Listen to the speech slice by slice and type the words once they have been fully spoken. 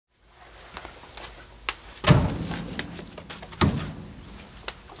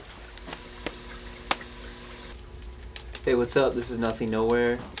Hey, what's up? This is Nothing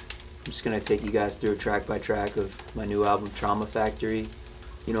Nowhere. I'm just gonna take you guys through a track by track of my new album, Trauma Factory.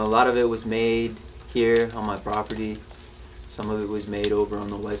 You know, a lot of it was made here on my property. Some of it was made over on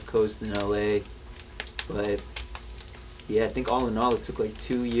the West Coast in LA. But yeah, I think all in all it took like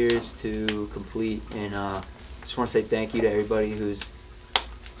 2 years to complete. And I just want to say thank you to everybody who's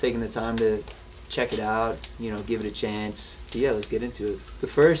taking the time to check it out, you know, give it a chance. So yeah, let's get into it. The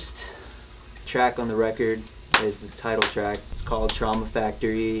first track on the record is the title track. It's called Trauma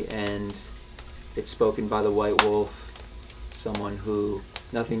Factory, and it's spoken by the White Wolf, someone who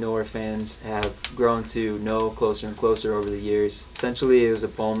Nothing Nowhere fans have grown to know closer and closer over the years. Essentially, it was a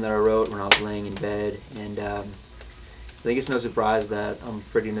poem that I wrote when I was laying in bed, and I think it's no surprise that I'm a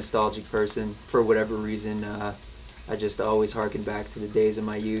pretty nostalgic person. For whatever reason, I just always harken back to the days of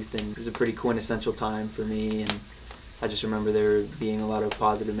my youth, and it was a pretty quintessential time for me, and I just remember there being a lot of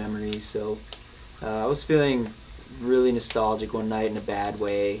positive memories. So I was feeling really nostalgic one night in a bad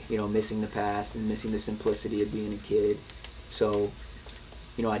way, you know, missing the past and missing the simplicity of being a kid. So,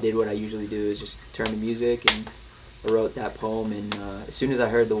 you know, I did what I usually do, is just turn to music, and I wrote that poem. And as soon as I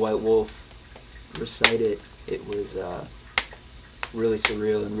heard the White Wolf recite it, it was really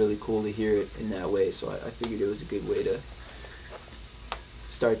surreal and really cool to hear it in that way. So I figured it was a good way to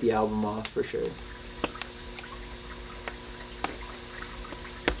start the album off for sure.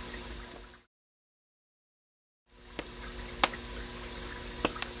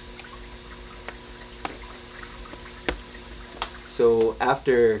 So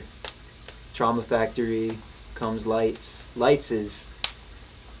after Trauma Factory comes Lights. Lights is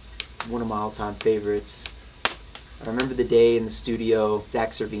one of my all-time favorites. I remember the day in the studio,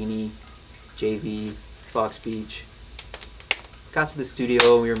 Zach Cervini, JV, Fox Beach. Got to the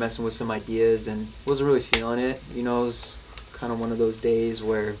studio, we were messing with some ideas and wasn't really feeling it. You know, it was kind of one of those days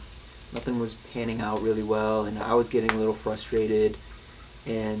where nothing was panning out really well, and I was getting a little frustrated.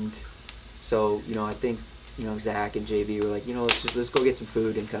 And so, you know, I think, you know, Zach and JV were like, you know, let's go get some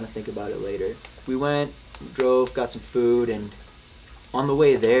food and kind of think about it later. We went, drove, got some food, and on the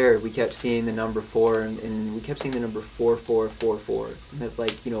way there, we kept seeing the number 4, and we kept seeing the number 4444. And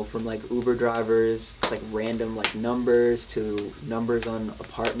like, you know, from like Uber drivers, it's like random like numbers to numbers on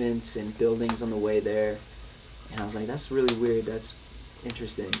apartments and buildings on the way there. And I was like, that's really weird, that's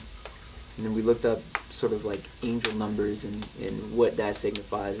interesting. And then we looked up sort of like angel numbers and what that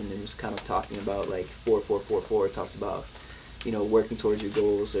signifies, and it was kind of talking about like 4444 talks about, you know, working towards your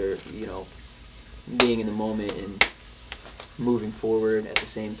goals, or, you know, being in the moment and moving forward at the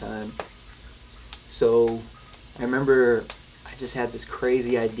same time. So I remember I just had this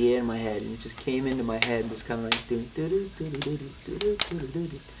crazy idea in my head, and it just came into my head, this kind of like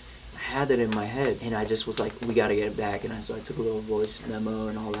I had that in my head, and I just was like, we gotta get it back. And so I took a little voice memo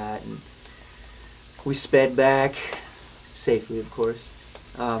and all that, and we sped back safely, of course.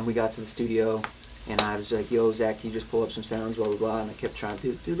 We got to the studio, and I was like, yo, Zach, can you just pull up some sounds, blah blah blah. And I kept trying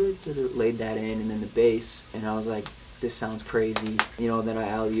to laid that in, and then the bass, and I was like, this sounds crazy, you know. Then I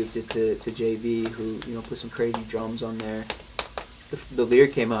alley-ooped it to JV, who, you know, put some crazy drums on there. The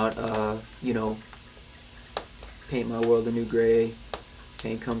lyric came out, you know, paint my world a new gray,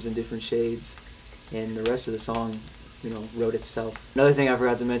 paint comes in different shades, and the rest of the song, you know, wrote itself. Another thing I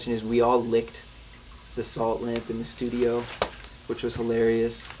forgot to mention is we all licked the salt lamp in the studio, which was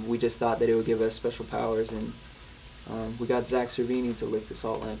hilarious. We just thought that it would give us special powers, and we got Zach Cervini to lick the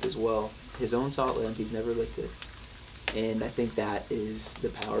salt lamp as well. His own salt lamp, he's never licked it. And I think that is the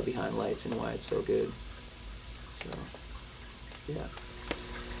power behind Lights and why it's so good. So, yeah.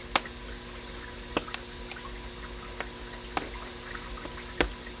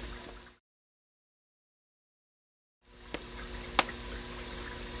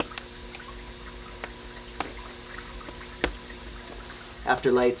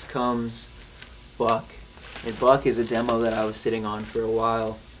 After Lights comes Buck, and Buck is a demo that I was sitting on for a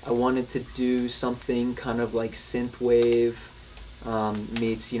while. I wanted to do something kind of like synthwave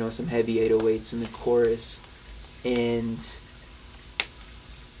meets, you know, some heavy 808s in the chorus, and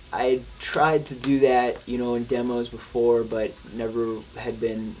I tried to do that, you know, in demos before, but never had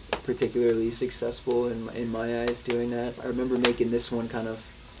been particularly successful in my eyes doing that. I remember making this one kind of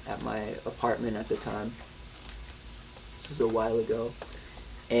at my apartment at the time. This was a while ago,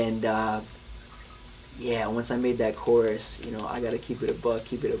 and yeah, once I made that chorus, you know, I gotta keep it a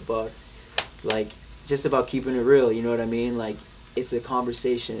buck, like, just about keeping it real, you know what I mean? Like, it's a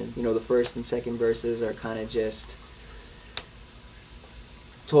conversation, you know, the first and second verses are kind of just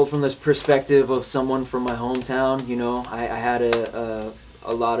told from this perspective of someone from my hometown, you know. I had a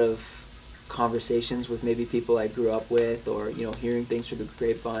lot of conversations with maybe people I grew up with, or, you know, hearing things through the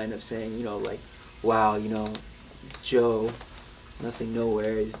grapevine of saying, you know, like, wow, you know, Joe, Nothing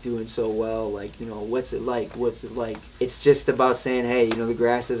Nowhere, is doing so well. Like, you know, what's it like? What's it like? It's just about saying, hey, you know, the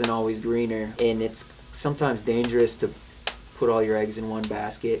grass isn't always greener, and it's sometimes dangerous to put all your eggs in one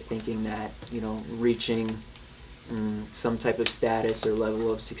basket, thinking that, you know, reaching some type of status or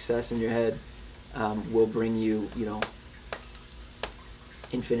level of success in your head will bring you, you know,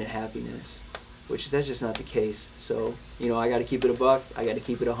 infinite happiness, which that's just not the case. So, you know, I got to keep it a buck. I got to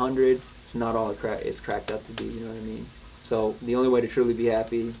keep it 100. It's not all it's cracked up to be. You know what I mean? So the only way to truly be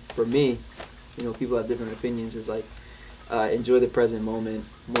happy for me, you know, people have different opinions, is like enjoy the present moment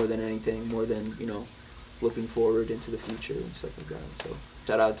more than anything, more than, you know, looking forward into the future and stuff like that. So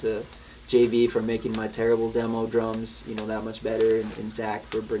shout out to JV for making my terrible demo drums, you know, that much better, and Zach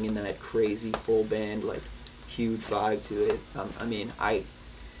for bringing that crazy full band, like, huge vibe to it. I mean,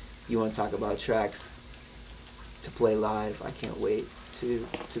 you want to talk about tracks to play live, I can't wait to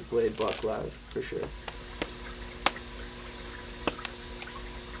play Buck live, for sure.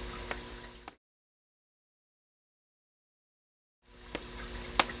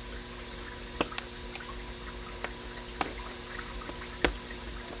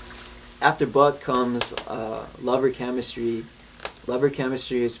 After Buck comes Lover Chemistry. Lover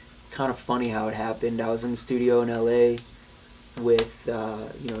Chemistry is kind of funny how it happened. I was in the studio in LA with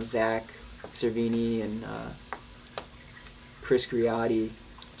you know, Zach Cervini and Chris Griotti,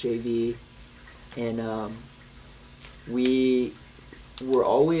 JV, and we were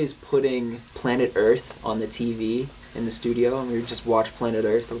always putting Planet Earth on the TV in the studio, and we would just watch Planet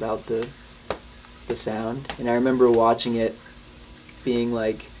Earth without the sound. And I remember watching it, being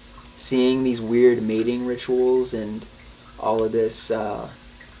like, seeing these weird mating rituals and all of this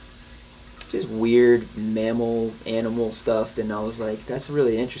just weird mammal animal stuff, and I was like, that's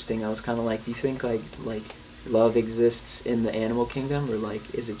really interesting. I was kind of like, do you think like love exists in the animal kingdom, or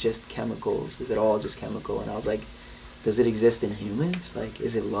like is it just chemicals? Is it all just chemical? And I was like, does it exist in humans? Like,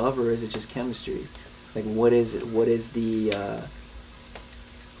 is it love or is it just chemistry? Like, what is it? What is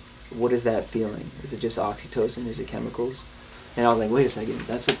that feeling? Is it just oxytocin? Is it chemicals? And I was like, wait a second,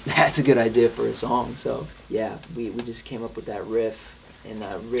 that's a good idea for a song. So yeah, we just came up with that riff, and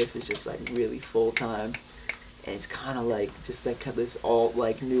that riff is just like really full time, and it's kind of like just that kind of this all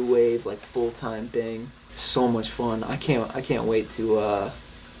like new wave, like full time thing. So much fun. I can't wait to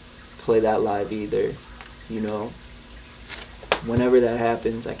play that live either. You know, whenever that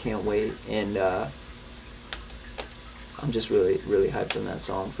happens, I can't wait, and I'm just really hyped on that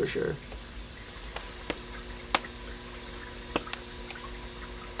song for sure.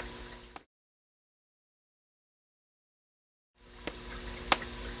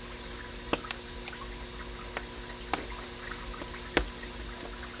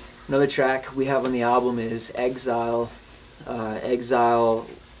 Another track we have on the album is Exile. Exile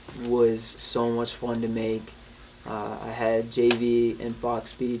was so much fun to make. I had JV and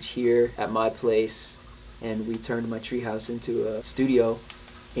Fox Beach here at my place, and we turned my treehouse into a studio,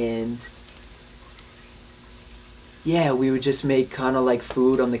 and yeah, we would just make kind of like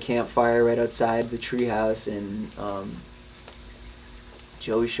food on the campfire right outside the treehouse, and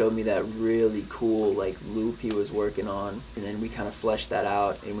Joey showed me that really cool like loop he was working on, and then we kind of fleshed that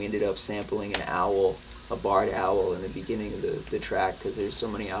out, and we ended up sampling an owl, a barred owl, in the beginning of the track, because there's so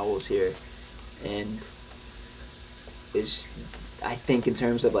many owls here. And it's, I think in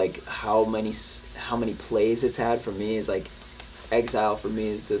terms of like how many plays it's had for me, is like Exile for me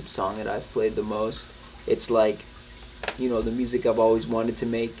is the song that I've played the most. It's like, you know, the music I've always wanted to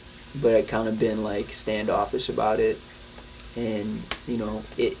make, but I kind of been like standoffish about it. And you know,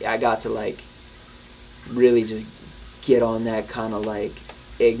 I got to like really just get on that kind of like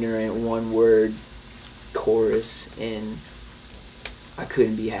ignorant one word chorus, and I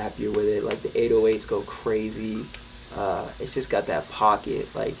couldn't be happier with it. Like the 808s go crazy. It's just got that pocket.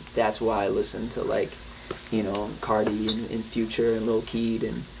 Like that's why I listen to like, you know, Cardi and Future and Lil Keed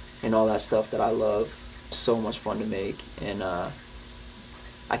and all that stuff that I love. So much fun to make, and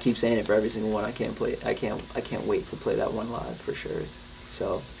I keep saying it for every single one. I can't wait to play that one live for sure.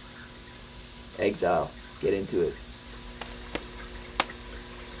 So, Exile, get into it.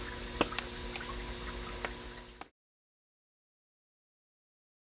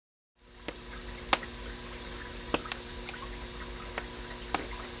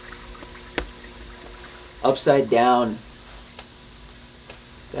 Upside Down.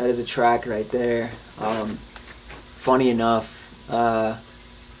 That is a track right there. Funny enough,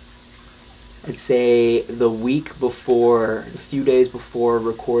 I'd say the week before, a few days before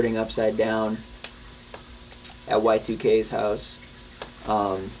recording Upside Down at Y2K's house,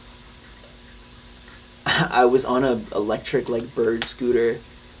 I was on a electric like bird scooter,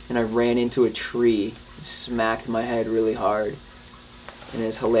 and I ran into a tree, smacked my head really hard, and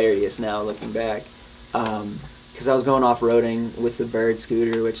it's hilarious now looking back. Because I was going off-roading with the Bird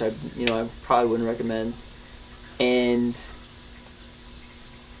scooter, which I probably wouldn't recommend. And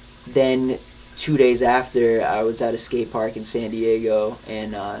then 2 days after, I was at a skate park in San Diego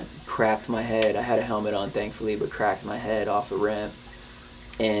and cracked my head. I had a helmet on, thankfully, but cracked my head off a ramp.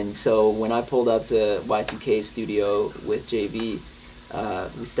 And so when I pulled up to Y2K studio with JV,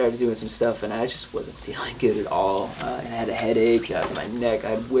 we started doing some stuff, and I just wasn't feeling good at all. I had a headache, my neck,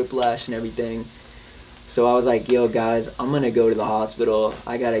 I had whiplash and everything. So I was like, yo guys, I'm gonna go to the hospital.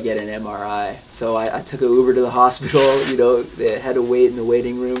 I gotta get an MRI. So I took an Uber to the hospital. They had to wait in the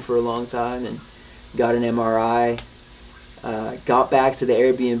waiting room for a long time, and got an MRI. Got back to the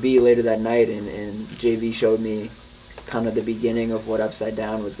Airbnb later that night, and JV showed me kind of the beginning of what Upside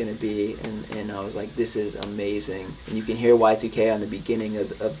Down was gonna be, and I was like, this is amazing. And you can hear Y2K on the beginning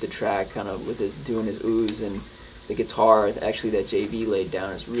of the track, kind of with doing his ooze, and the guitar actually that JV laid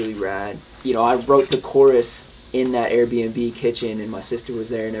down is really rad. I wrote the chorus in that Airbnb kitchen, and my sister was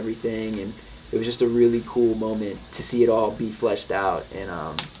there and everything, and it was just a really cool moment to see it all be fleshed out. And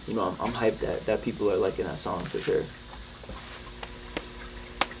I'm hyped that people are liking that song for sure.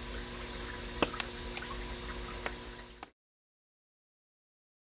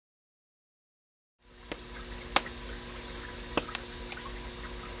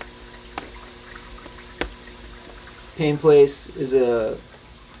 Pain Place is a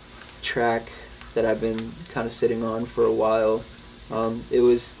track that I've been kind of sitting on for a while. It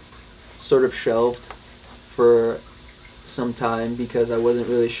was sort of shelved for some time because I wasn't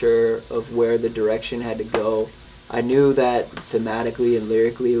really sure of where the direction had to go. I knew that thematically and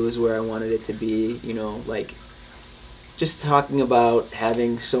lyrically it was where I wanted it to be, like just talking about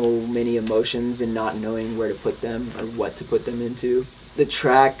having so many emotions and not knowing where to put them or what to put them into. The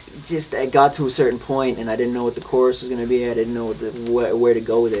track just, I got to a certain point and I didn't know what the chorus was going to be. I didn't know where to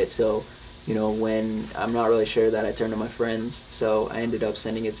go with it. So, when I'm not really sure that, I turned to my friends. So I ended up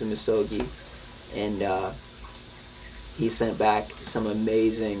sending it to Misogi, and he sent back some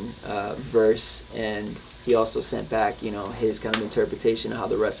amazing verse, and he also sent back, his kind of interpretation of how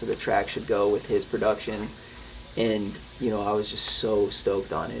the rest of the track should go with his production. And, I was just so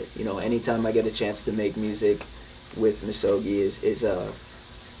stoked on it. Anytime I get a chance to make music with Misogi is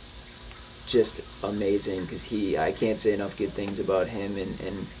just amazing, because I can't say enough good things about him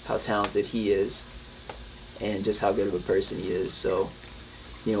and how talented he is and just how good of a person he is. So,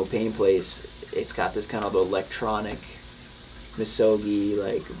 Pain Place, it's got this kind of electronic Misogi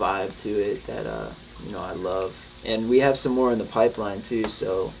like vibe to it that I love. And we have some more in the pipeline too,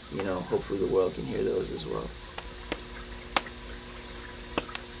 so hopefully the world can hear those as well.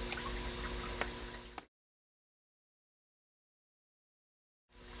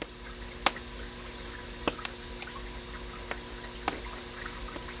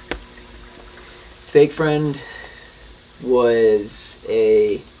 Fake Friend was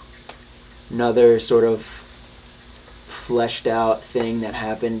another sort of fleshed out thing that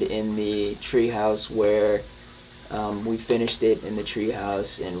happened in the treehouse, where we finished it in the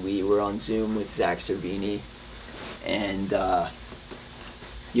treehouse and we were on Zoom with Zach Cervini, and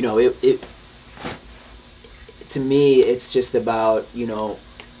it to me it's just about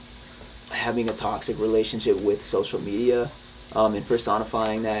having a toxic relationship with social media, and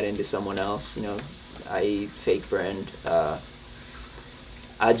personifying that into someone else, i.e. Fake Friend.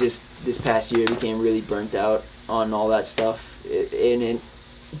 I just, this past year, became really burnt out on all that stuff, and it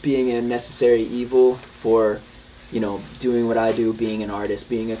being a necessary evil for, doing what I do, being an artist,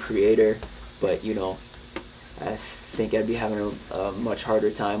 being a creator. But, I think I'd be having a much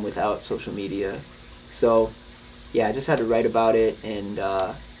harder time without social media. So, yeah, I just had to write about it, and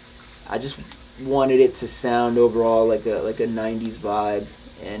I just wanted it to sound overall like a 90s vibe,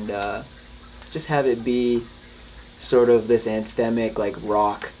 and just have it be sort of this anthemic like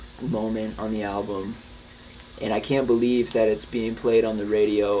rock moment on the album. And I can't believe that it's being played on the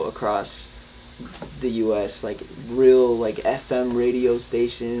radio across the US, like real like FM radio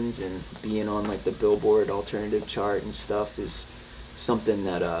stations, and being on like the Billboard alternative chart and stuff is something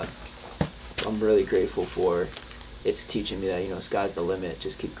that I'm really grateful for. It's teaching me that sky's the limit,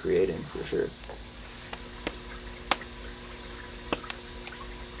 just keep creating for sure.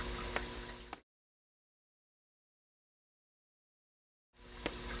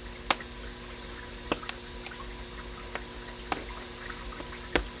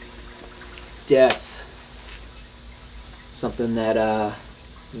 Death, something that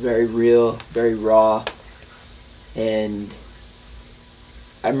is very real, very raw. And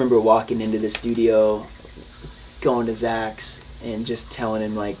I remember walking into the studio, going to Zach's, and just telling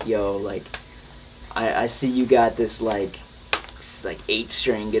him like, yo, like I see you got this like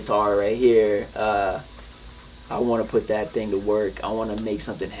 8-string guitar right here. I want to put that thing to work. I want to make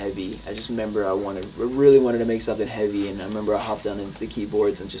something heavy. I just remember I really wanted to make something heavy, and I remember I hopped on the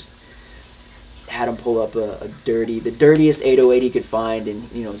keyboards and just had him pull up the dirtiest 808 he could find, and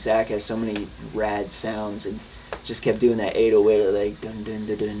you know, Zach has so many rad sounds, and just kept doing that 808 like dun dun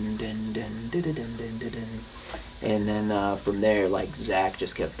dun dun dun dun dun dun dun dun dun. And then from there, like Zach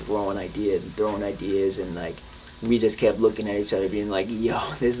just kept throwing ideas, and like we just kept looking at each other being like, yo,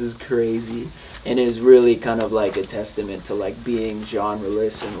 this is crazy. And it was really kind of like a testament to like being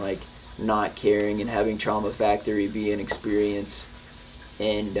genreless and like not caring, and having Trauma Factory be an experience.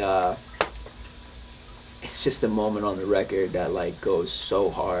 And it's just a moment on the record that like goes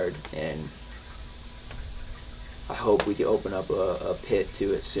so hard, and I hope we can open up a pit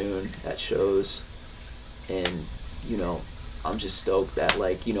to it soon at shows. And you know, I'm just stoked that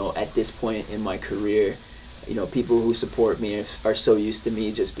like, you know, at this point in my career, you know, people who support me are so used to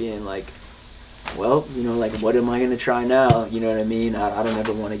me just being like, well, you know, like, what am I going to try now? You know what I mean? I don't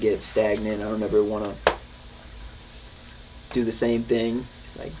ever want to get stagnant. I don't ever want to do the same thing,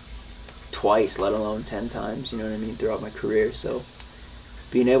 like, twice, let alone 10 times, you know what I mean, throughout my career. So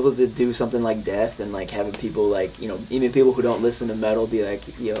being able to do something like Death, and, like, having people, like, you know, even people who don't listen to metal be like,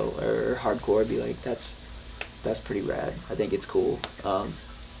 yo, or hardcore be like, that's pretty rad. I think it's cool.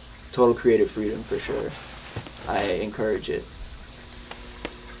 Total creative freedom, for sure. I encourage it.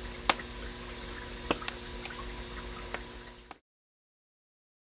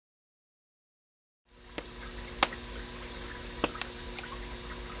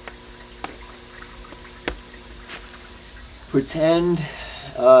 Pretend,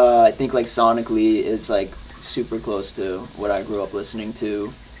 I think like sonically is like super close to what I grew up listening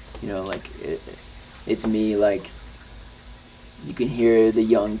to. You know, like it's me, like you can hear the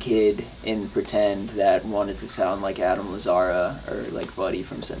young kid in Pretend that wanted to sound like Adam Lazzara or like Buddy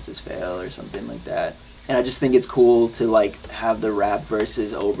from Senses Fail or something like that. And I just think it's cool to like have the rap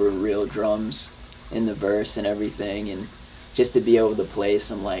verses over real drums in the verse and everything, and just to be able to play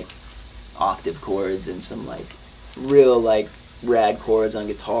some like octave chords and some like real like rad chords on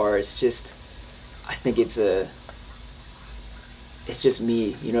guitar. It's just, I think it's just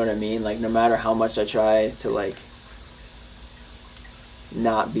me, you know what I mean? Like no matter how much I try to like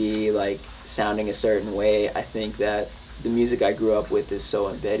not be like sounding a certain way, I think that the music I grew up with is so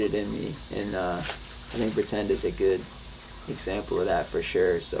embedded in me, and I think Pretend is a good example of that for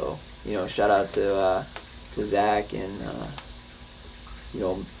sure. So, you know, shout out to Zach, and you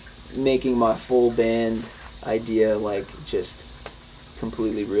know, making my full band idea like just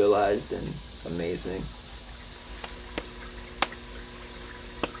completely realized and amazing.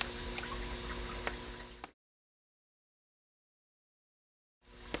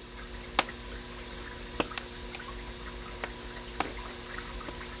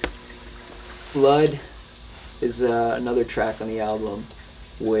 Blood is another track on the album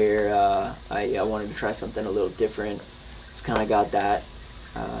where I wanted to try something a little different. It's kind of got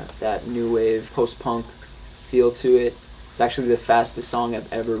that new wave post-punk feel to it. It's actually the fastest song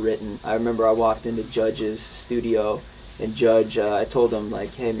I've ever written. I remember I walked into Judge's studio, and Judge, I told him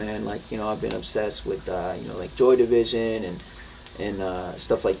like, hey man, like, you know, I've been obsessed with you know, like Joy Division and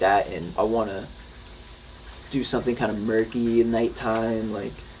stuff like that, and I want to do something kind of murky, nighttime,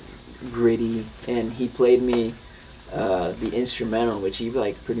 like gritty. And he played me the instrumental, which he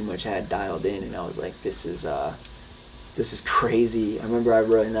like pretty much had dialed in, and I was like, this is crazy. I remember I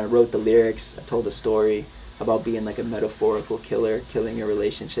wrote the lyrics. I told a story about being like a metaphorical killer, killing a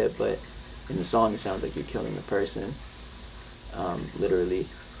relationship, but in the song it sounds like you're killing the person, literally.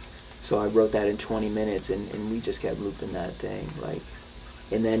 So I wrote that in 20 minutes, and we just kept looping that thing, like.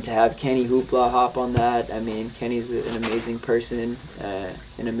 And then to have Kenny Hoopla hop on that, I mean, Kenny's an amazing person,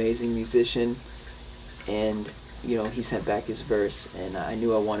 an amazing musician, and you know, he sent back his verse, and I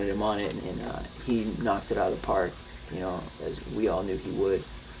knew I wanted him on it, and he knocked it out of the park, you know, as we all knew he would.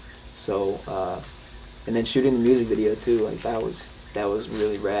 So, and then shooting the music video too, like that was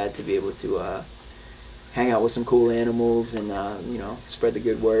really rad to be able to hang out with some cool animals, and you know, spread the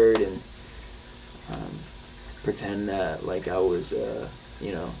good word, and pretend that like I was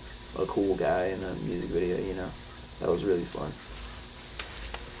you know, a cool guy in a music video, you know. That was really fun.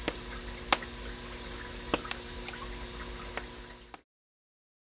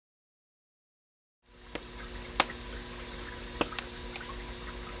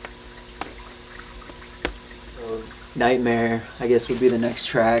 So, Nightmare, I guess, would be the next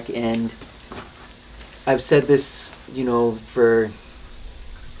track, and I've said this, you know, for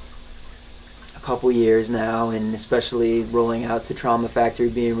couple years now, and especially rolling out to Trauma Factory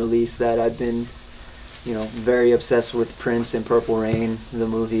being released, that I've been, you know, very obsessed with Prince and Purple Rain, the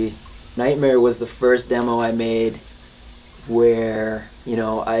movie. Nightmare was the first demo I made where, you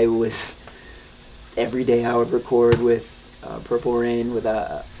know, I was, every day I would record with Purple Rain with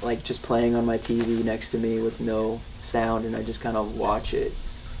like just playing on my TV next to me with no sound, and I just kind of watch it,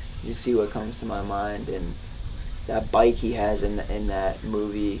 you see what comes to my mind. And that bike he has in that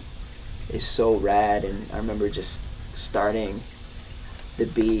movie is so rad. And I remember just starting the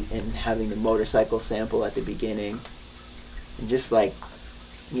beat and having the motorcycle sample at the beginning, and just like,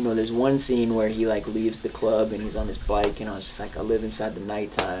 you know, there's one scene where he like leaves the club and he's on his bike, and I was just like, I live inside the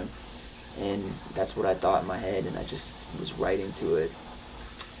nighttime, and that's what I thought in my head, and I just was writing to it.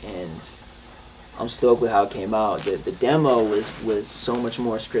 And I'm stoked with how it came out. The demo was so much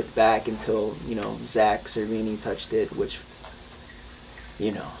more stripped back until, you know, Zach Cervini touched it, which,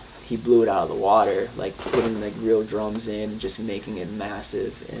 you know, he blew it out of the water, like putting like real drums in and just making it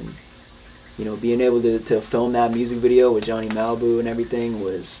massive. And, you know, being able to film that music video with Johnny Malibu and everything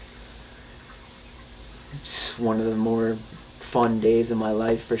was just one of the more fun days of my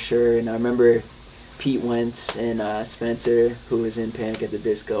life for sure. And I remember Pete Wentz and Spencer, who was in Panic at the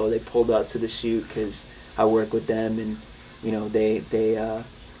Disco, they pulled up to the shoot because I work with them, and, you know, they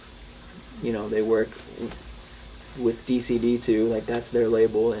work with DCD2, like that's their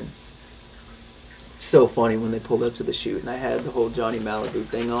label. And it's so funny when they pulled up to the shoot and I had the whole Johnny Malibu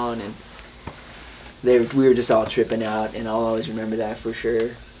thing on, and we were just all tripping out, and I'll always remember that for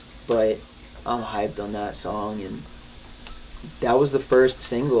sure. But I'm hyped on that song, and that was the first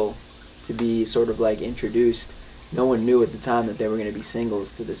single to be sort of like introduced. No one knew at the time that they were going to be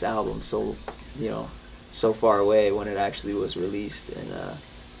singles to this album, so, you know, so far away when it actually was released. And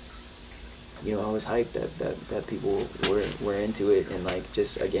you know, I was hyped that people were into it, and like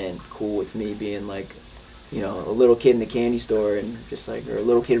just again cool with me being like, you know, a little kid in the candy store, and just like, or a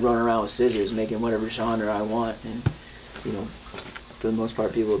little kid running around with scissors making whatever genre I want. And, you know, for the most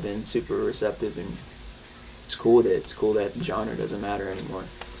part people have been super receptive, and it's cool that genre doesn't matter anymore.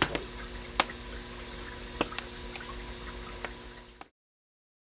 So.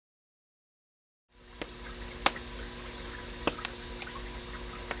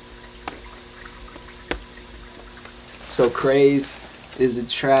 So Crave is a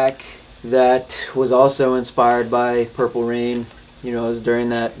track that was also inspired by Purple Rain. You know, it was during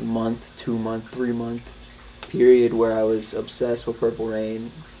that month, 2-month, 3-month period where I was obsessed with Purple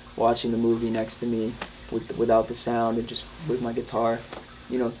Rain, watching the movie next to me without the sound and just with my guitar.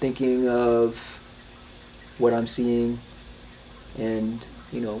 You know, thinking of what I'm seeing and,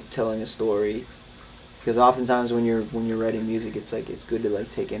 you know, telling a story. Because oftentimes when you're writing music, it's like it's good to like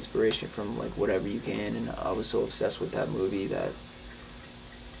take inspiration from like whatever you can. And I was so obsessed with that movie that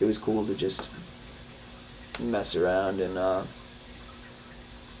it was cool to just mess around. And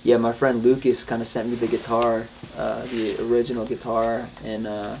yeah, my friend Lucas kind of sent me the guitar, the original guitar,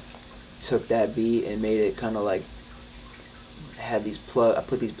 and took that beat and made it kind of like had these I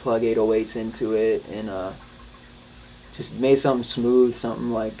put these plug 808s into it, and just made something smooth,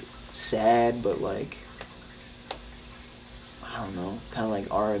 something like sad, but like, I don't know, kind of like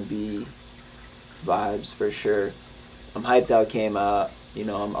R&B vibes for sure. I'm hyped how it came out. You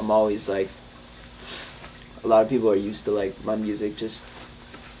know, I'm always like, a lot of people are used to like my music just,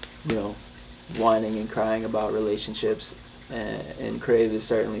 you know, whining and crying about relationships, and Crave is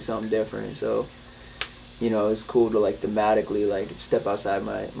certainly something different. So, you know, it's cool to like thematically like step outside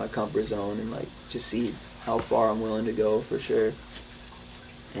my comfort zone and like just see how far I'm willing to go for sure.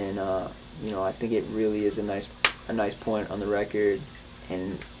 And you know, I think it really is a nice point on the record,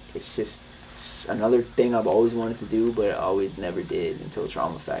 and it's another thing I've always wanted to do, but I always never did until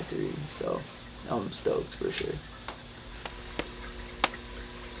Trauma Factory. So I'm stoked for sure.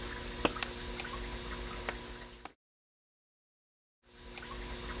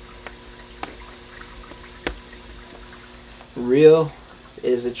 Real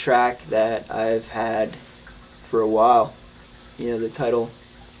is a track that I've had for a while. You know, the title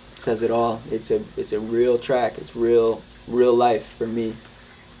says it all. It's a real track. It's real life for me.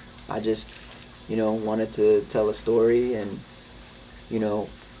 I just, you know, wanted to tell a story and, you know,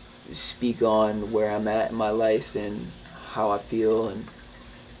 speak on where I'm at in my life and how I feel, and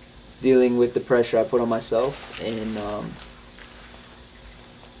dealing with the pressure I put on myself, and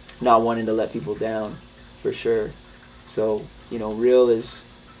not wanting to let people down for sure. So, you know, real is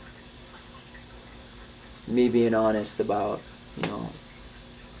me being honest about, you know,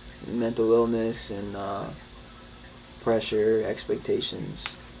 mental illness and pressure,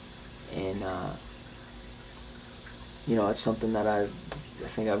 expectations, and you know, it's something that I've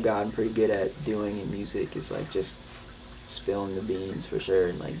think I've gotten pretty good at doing in music is like just spilling the beans for sure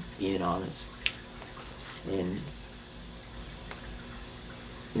and like being honest. And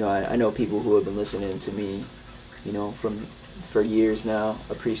you know, I know people who have been listening to me, you know, for years now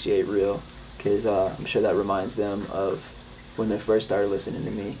appreciate real, because I'm sure that reminds them of when they first started listening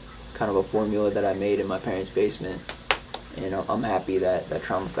to me, kind of a formula that I made in my parents' basement. And I'm happy that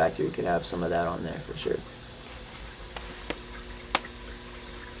Trauma Factory could have some of that on there for sure.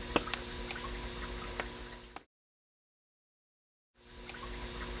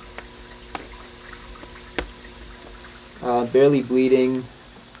 Barely Bleeding,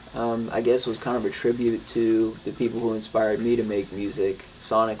 I guess, was kind of a tribute to the people who inspired me to make music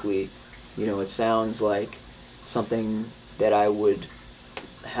sonically. You know, it sounds like something that I would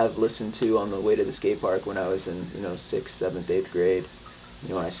have listened to on the way to the skate park when I was in, you know, 6th, 7th, 8th grade. You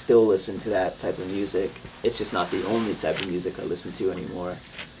know, and I still listen to that type of music. It's just not the only type of music I listen to anymore.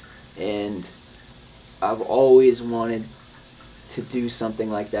 And I've always wanted to do something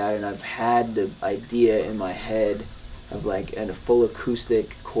like that, and I've had the idea in my head of like a full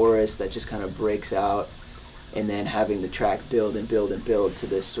acoustic chorus that just kind of breaks out, and then having the track build and build and build to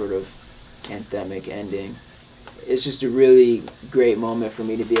this sort of anthemic ending. It's just a really great moment for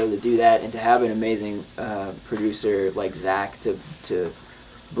me to be able to do that, and to have an amazing producer like Zach to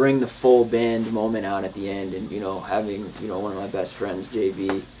bring the full band moment out at the end, and you know, having, you know, one of my best friends,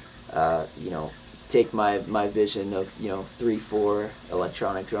 JV, you know, take my vision of, you know, 3/4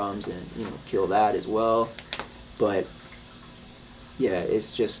 electronic drums and, you know, kill that as well. But yeah,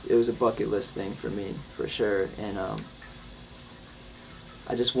 it was a bucket list thing for me for sure, and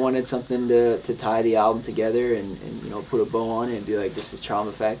I just wanted something to tie the album together and you know, put a bow on it and be like, this is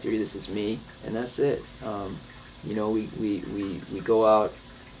Trauma Factory, this is me, and that's it. You know, we go out,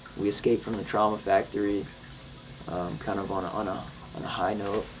 we escape from the Trauma Factory, kind of on a high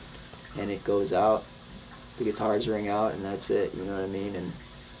note, and it goes out, the guitars ring out, and that's it, you know what I mean? And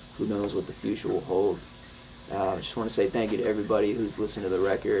who knows what the future will hold. I just want to say thank you to everybody who's listened to the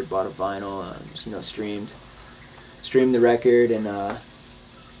record, bought a vinyl, just, you know, streamed the record, and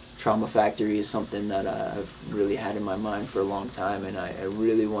Trauma Factory is something that I've really had in my mind for a long time, and I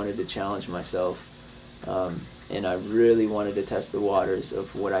really wanted to challenge myself, and I really wanted to test the waters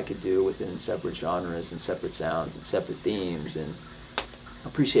of what I could do within separate genres and separate sounds and separate themes, and I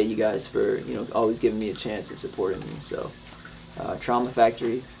appreciate you guys for, you know, always giving me a chance and supporting me. So Trauma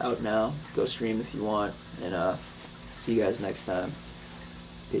Factory out now, go stream if you want, and see you guys next time.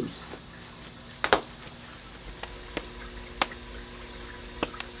 Peace.